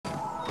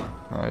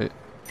Alright.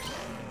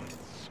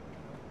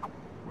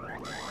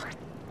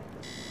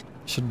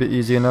 Should be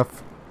easy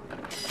enough.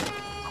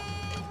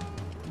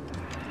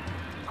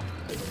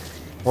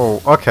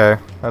 Whoa, okay.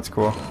 That's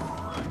cool.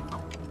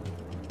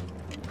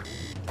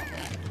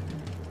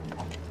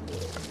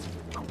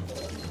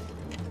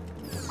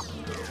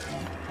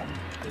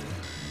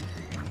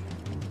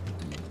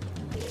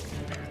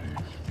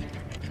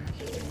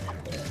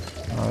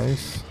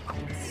 Nice.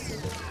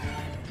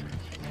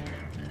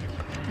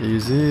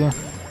 Easy.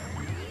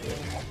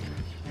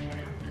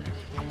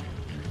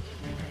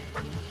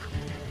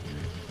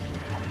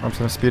 I'm just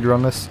gonna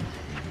speedrun this.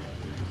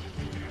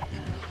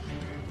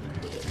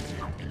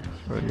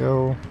 There we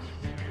go.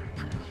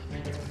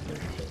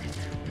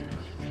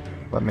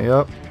 Let me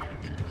up.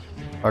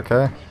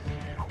 Okay.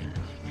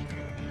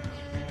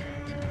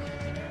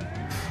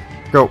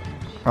 Go.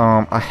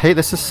 I hate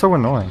this. Is so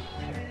annoying.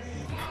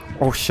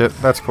 Oh shit,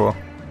 that's cool.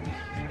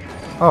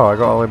 Oh, I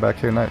got all the way back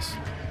here. Nice.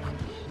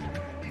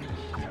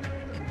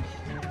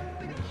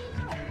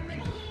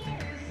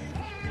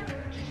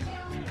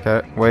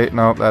 Okay, wait,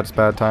 no, that's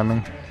bad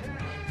timing.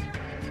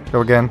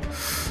 Go again.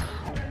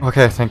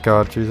 Okay, thank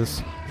God, Jesus.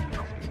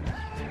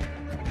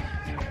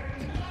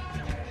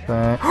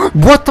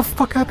 What the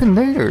fuck happened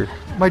there?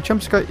 My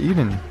jumps got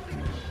eaten.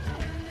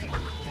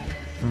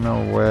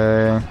 No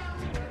way.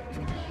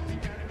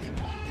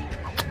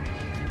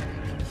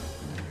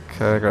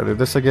 Okay, I gotta do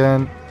this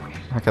again.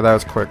 Okay, that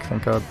was quick,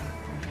 thank God.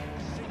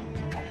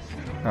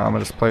 Now I'm gonna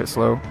just play it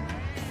slow.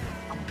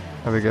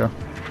 There we go.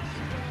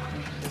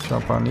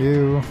 Jump on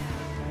you.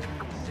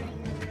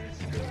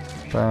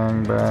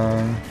 Bang,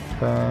 bang,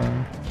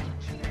 bang.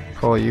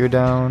 Pull you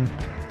down.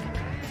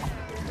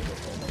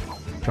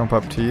 Jump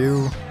up to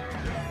you.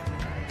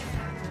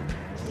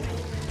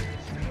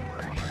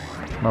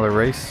 Another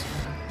race.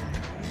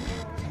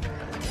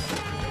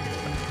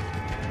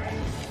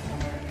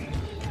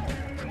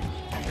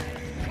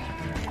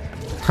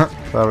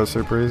 That was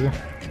super easy.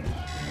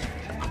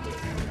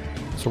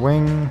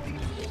 Swing.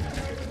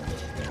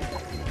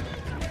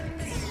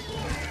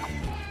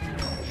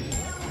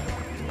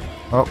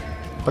 Oh.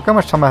 Look how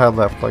much time I had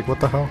left, like what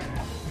the hell?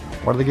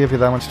 Why do they give you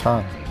that much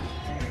time?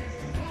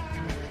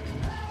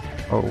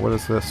 Oh, what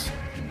is this?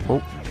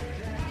 Oh.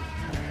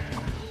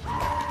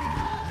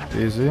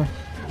 Easy.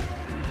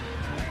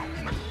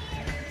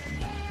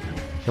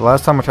 The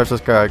last time I touched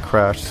this guy I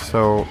crashed,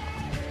 so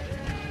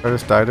I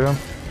just died to him?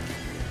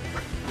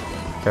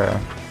 Okay.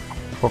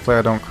 Hopefully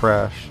I don't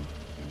crash.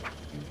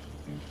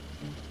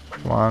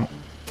 Come on.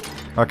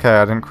 Okay,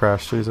 I didn't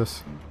crash,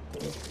 Jesus.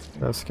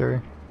 That's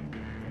scary.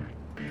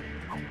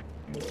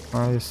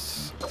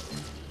 Nice.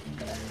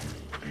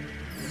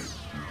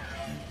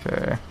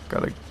 Okay,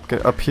 gotta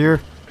get up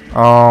here.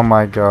 Oh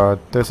my God,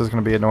 this is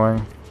gonna be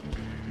annoying.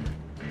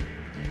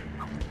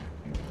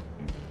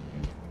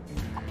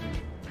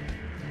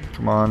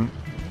 Come on.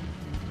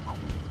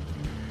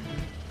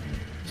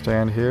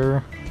 Stand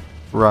here.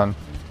 Run.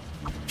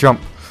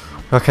 Jump.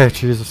 Okay,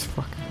 Jesus,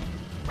 fuck.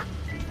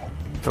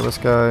 Kill this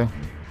guy.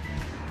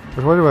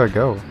 Which way do I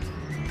go?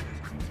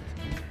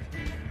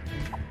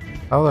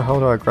 How the hell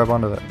do I grab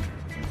onto that?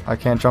 I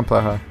can't jump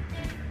that high.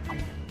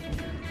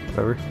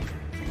 Whatever.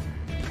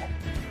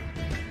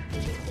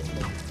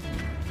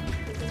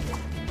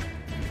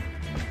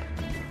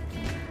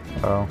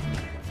 Oh.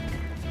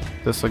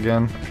 This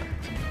again.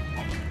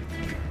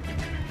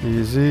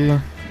 Easy.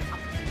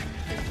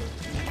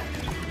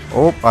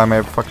 Oh, I may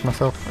have fucked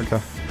myself.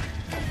 Okay.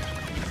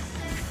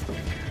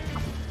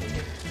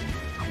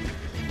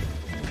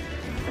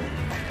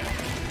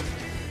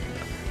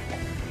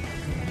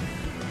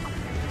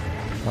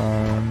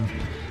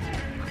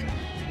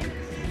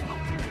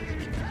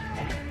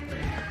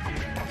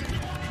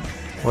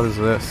 What is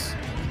this?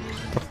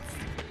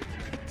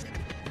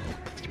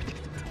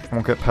 I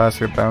won't get past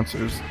your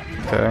bouncers.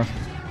 Okay.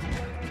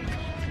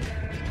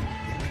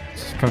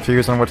 Just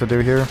confused on what to do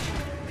here.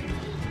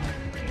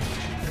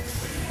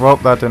 Well,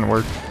 that didn't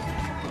work.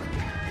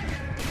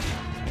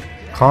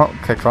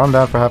 Okay, calm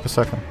down for half a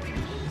second.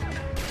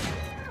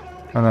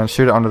 And then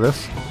shoot it onto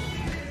this.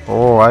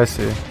 Oh, I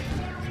see.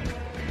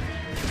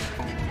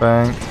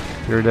 Bang.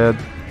 You're dead.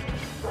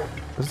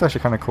 This is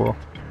actually kind of cool.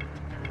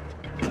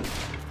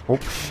 Oh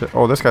shit.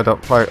 Oh, this guy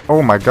don't fire.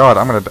 Oh my God,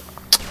 I'm gonna.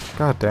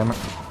 God damn it.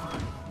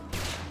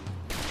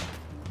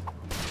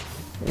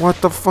 What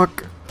the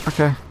fuck?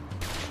 Okay.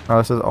 Oh,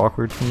 this is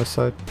awkward from this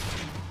side.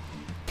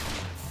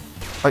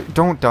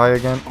 Don't die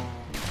again.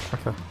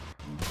 Okay.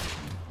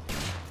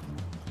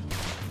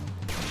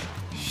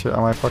 Shit, I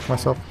might fuck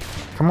myself.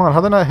 Come on,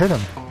 how did I hit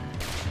him?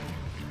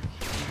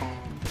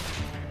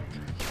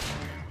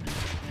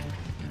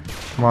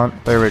 Come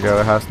on, there we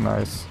go. That's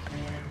nice.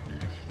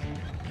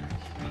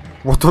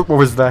 What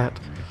was that?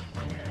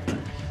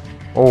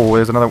 Oh,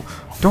 there's another.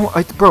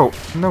 Bro,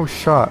 no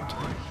shot.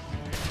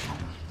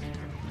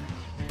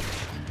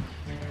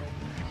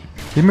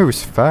 He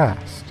moves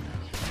fast.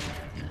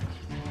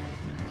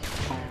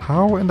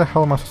 How in the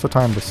hell am I supposed to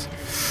time this?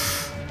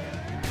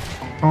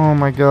 Oh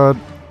my God.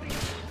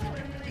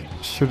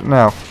 Shoot it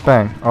now.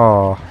 Bang.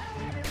 Oh.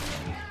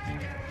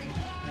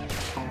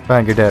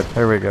 Bang, you're dead.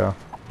 There we go.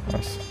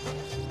 Nice.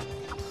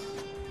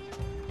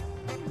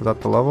 Is that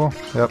the level?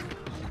 Yep.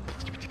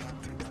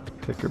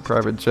 Take your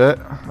private jet.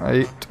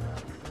 Right.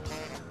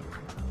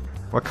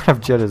 What kind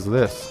of jet is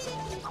this?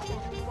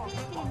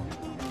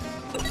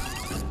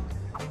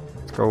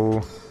 Let's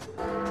go.